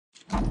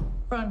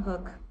Front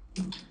hook.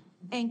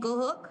 Ankle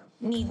hook.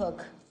 Knee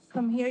hook.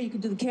 From here, you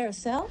can do the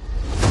carousel.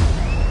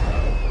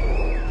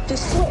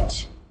 Just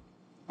switch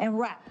and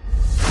wrap.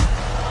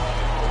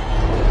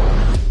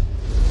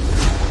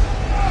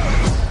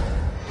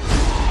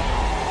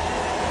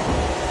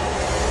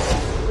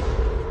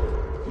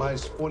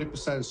 Minus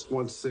 40% is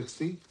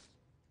 160.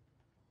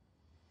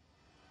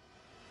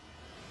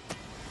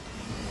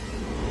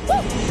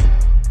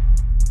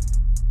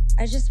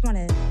 I just want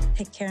to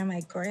take care of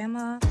my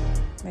grandma,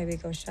 maybe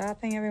go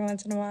shopping every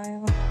once in a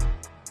while.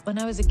 When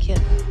I was a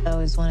kid, I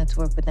always wanted to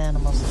work with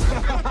animals.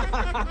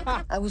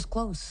 I was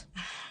close.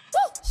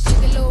 Shake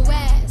a little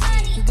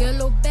ass, you get a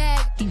little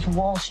bag. These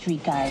Wall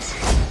Street guys,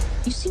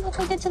 you see what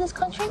they did to this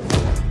country?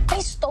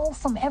 They stole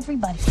from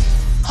everybody.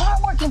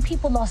 Hardworking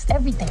people lost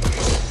everything.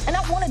 And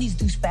not one of these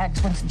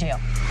douchebags went to jail.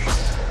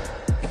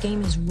 The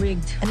game is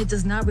rigged, and it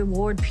does not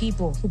reward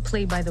people who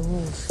play by the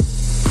rules.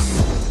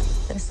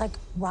 It's like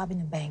robbing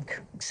a bank,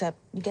 except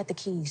you get the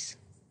keys.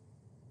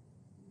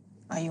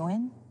 Are you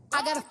in?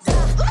 I gotta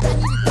I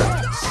need a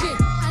cash. Shit,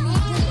 I need a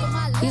drink for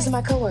my life. These are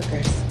my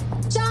coworkers.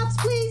 Jobs,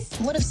 please.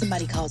 What if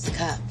somebody calls the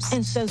cops?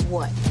 And says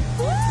what?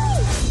 Woo!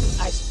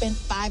 I spent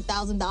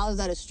 $5,000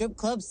 at a strip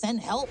club, send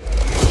help.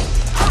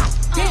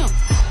 Damn.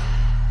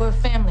 We're a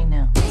family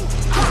now.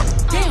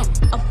 Damn.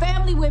 A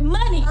family with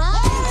money.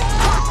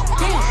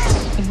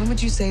 Damn. And when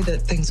would you say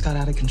that things got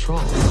out of control?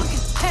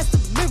 Pass the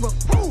mirror.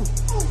 Ooh.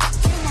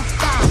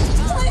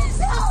 Please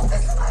help!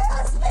 This is my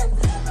husband!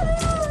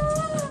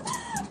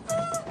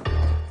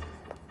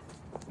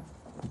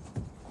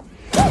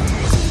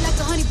 Feel like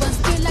a honey bun,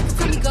 spin like a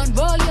Tommy gun.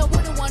 Roll your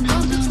water one,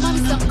 don't get your mommy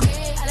some.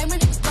 I like my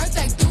nigga's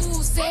birthday,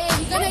 dude. Say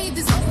he gonna eat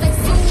this like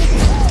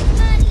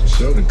soon.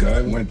 So the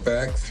guy went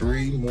back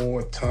 3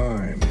 more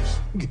times.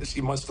 Guess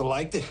he must have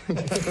liked it. Ooh,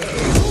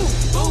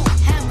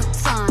 hammer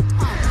time.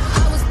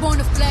 I was born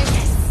to play.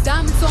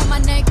 Diamonds on my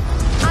neck.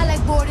 I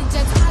like boarding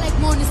jets. I like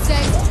more than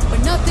sex. But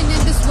nothing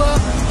in this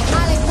world. And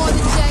I like more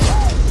than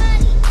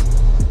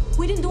sex.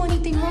 We didn't do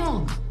anything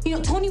wrong. You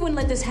know, Tony wouldn't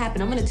let this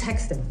happen. I'm gonna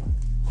text him.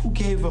 Who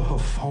gave her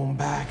phone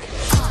back?